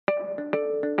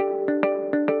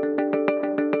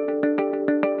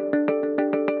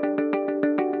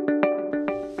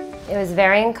was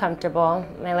very uncomfortable.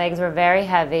 My legs were very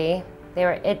heavy. They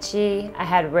were itchy. I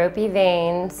had ropey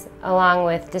veins along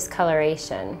with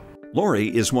discoloration.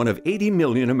 Lori is one of 80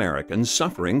 million Americans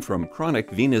suffering from chronic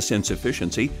venous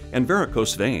insufficiency and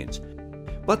varicose veins.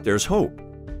 But there's hope.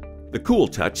 The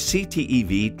CoolTouch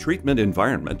CTEV treatment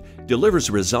environment delivers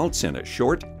results in a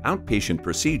short, outpatient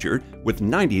procedure with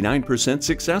 99%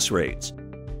 success rates.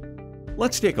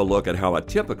 Let's take a look at how a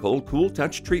typical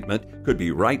CoolTouch treatment could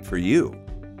be right for you.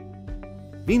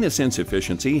 Venous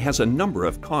insufficiency has a number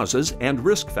of causes and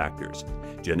risk factors.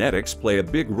 Genetics play a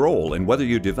big role in whether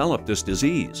you develop this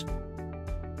disease.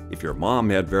 If your mom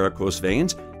had varicose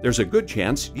veins, there's a good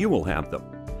chance you will have them.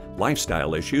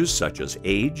 Lifestyle issues such as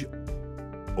age,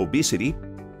 obesity,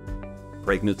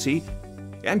 pregnancy,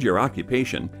 and your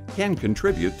occupation can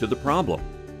contribute to the problem.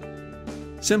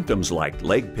 Symptoms like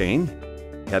leg pain,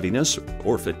 heaviness,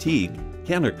 or fatigue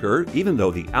can occur even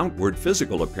though the outward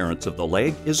physical appearance of the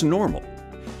leg is normal.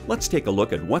 Let's take a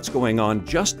look at what's going on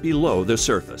just below the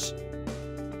surface.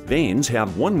 Veins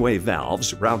have one-way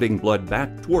valves routing blood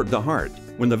back toward the heart.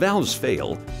 When the valves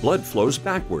fail, blood flows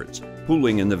backwards,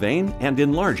 pooling in the vein and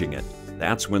enlarging it.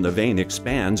 That's when the vein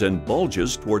expands and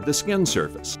bulges toward the skin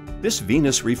surface. This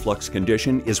venous reflux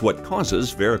condition is what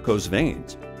causes varicose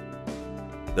veins.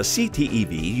 The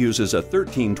CTEV uses a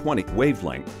 1320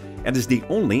 wavelength and is the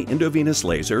only endovenous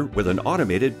laser with an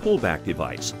automated pullback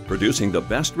device, producing the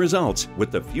best results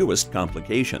with the fewest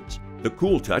complications. The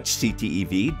CoolTouch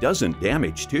CTEV doesn't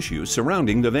damage tissue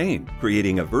surrounding the vein,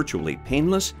 creating a virtually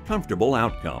painless, comfortable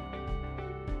outcome.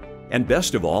 And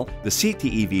best of all, the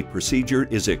CTEV procedure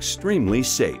is extremely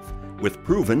safe, with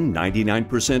proven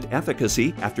 99%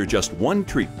 efficacy after just one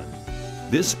treatment.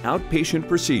 This outpatient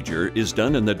procedure is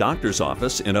done in the doctor's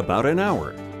office in about an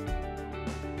hour.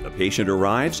 The patient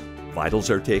arrives, vitals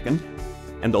are taken,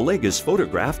 and the leg is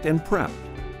photographed and prepped.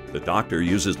 The doctor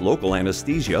uses local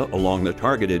anesthesia along the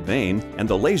targeted vein, and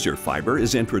the laser fiber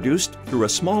is introduced through a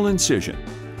small incision.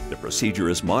 The procedure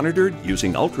is monitored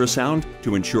using ultrasound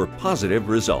to ensure positive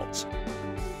results.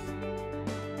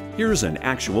 Here's an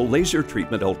actual laser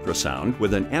treatment ultrasound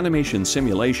with an animation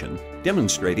simulation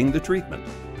demonstrating the treatment.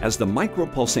 As the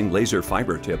micropulsing laser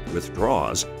fiber tip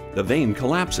withdraws, the vein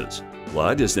collapses.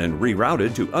 Blood is then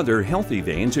rerouted to other healthy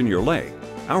veins in your leg.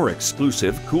 Our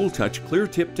exclusive CoolTouch Clear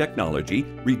Tip technology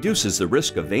reduces the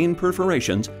risk of vein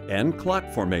perforations and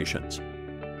clot formations.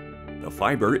 The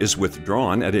fiber is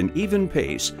withdrawn at an even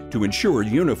pace to ensure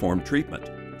uniform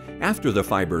treatment. After the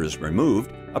fiber is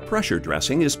removed, a pressure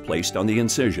dressing is placed on the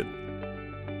incision.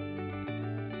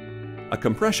 A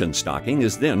compression stocking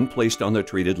is then placed on the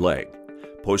treated leg.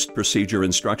 Post-procedure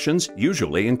instructions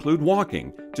usually include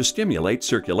walking to stimulate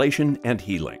circulation and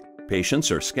healing.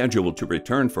 Patients are scheduled to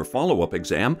return for follow-up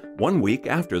exam 1 week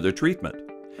after the treatment.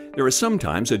 There is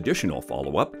sometimes additional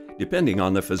follow-up depending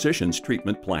on the physician's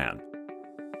treatment plan.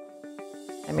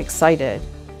 I'm excited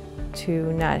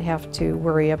to not have to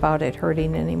worry about it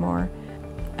hurting anymore.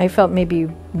 I felt maybe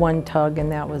one tug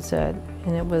and that was it.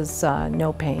 And it was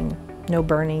no pain, no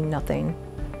burning, nothing.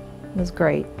 It was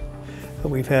great.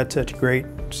 We've had such great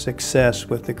success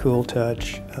with the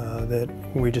CoolTouch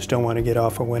that we just don't want to get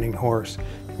off a winning horse.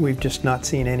 We've just not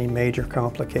seen any major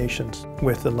complications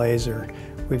with the laser.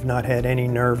 We've not had any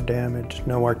nerve damage,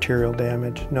 no arterial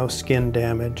damage, no skin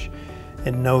damage,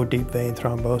 and no deep vein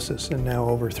thrombosis in now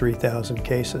over 3,000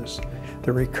 cases.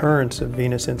 The recurrence of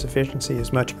venous insufficiency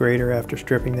is much greater after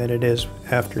stripping than it is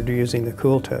after using the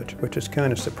CoolTouch, which is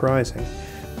kind of surprising,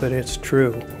 but it's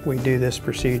true. We do this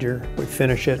procedure, we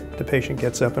finish it, the patient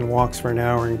gets up and walks for an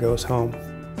hour and goes home.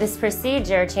 This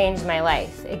procedure changed my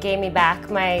life. It gave me back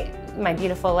my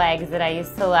beautiful legs that I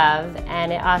used to love,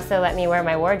 and it also let me wear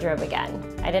my wardrobe again.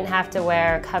 I didn't have to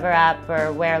wear cover-up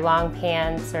or wear long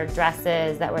pants or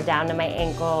dresses that were down to my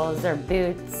ankles or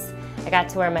boots. I got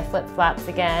to wear my flip-flops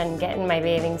again, get in my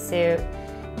bathing suit,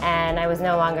 and I was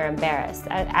no longer embarrassed.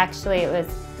 Actually, it was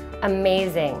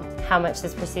amazing how much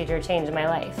this procedure changed my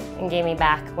life and gave me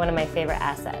back one of my favorite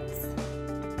assets.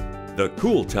 The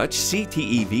CoolTouch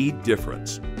CTEV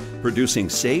difference, producing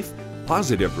safe,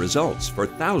 positive results for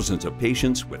thousands of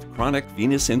patients with chronic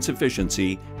venous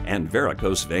insufficiency and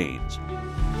varicose veins.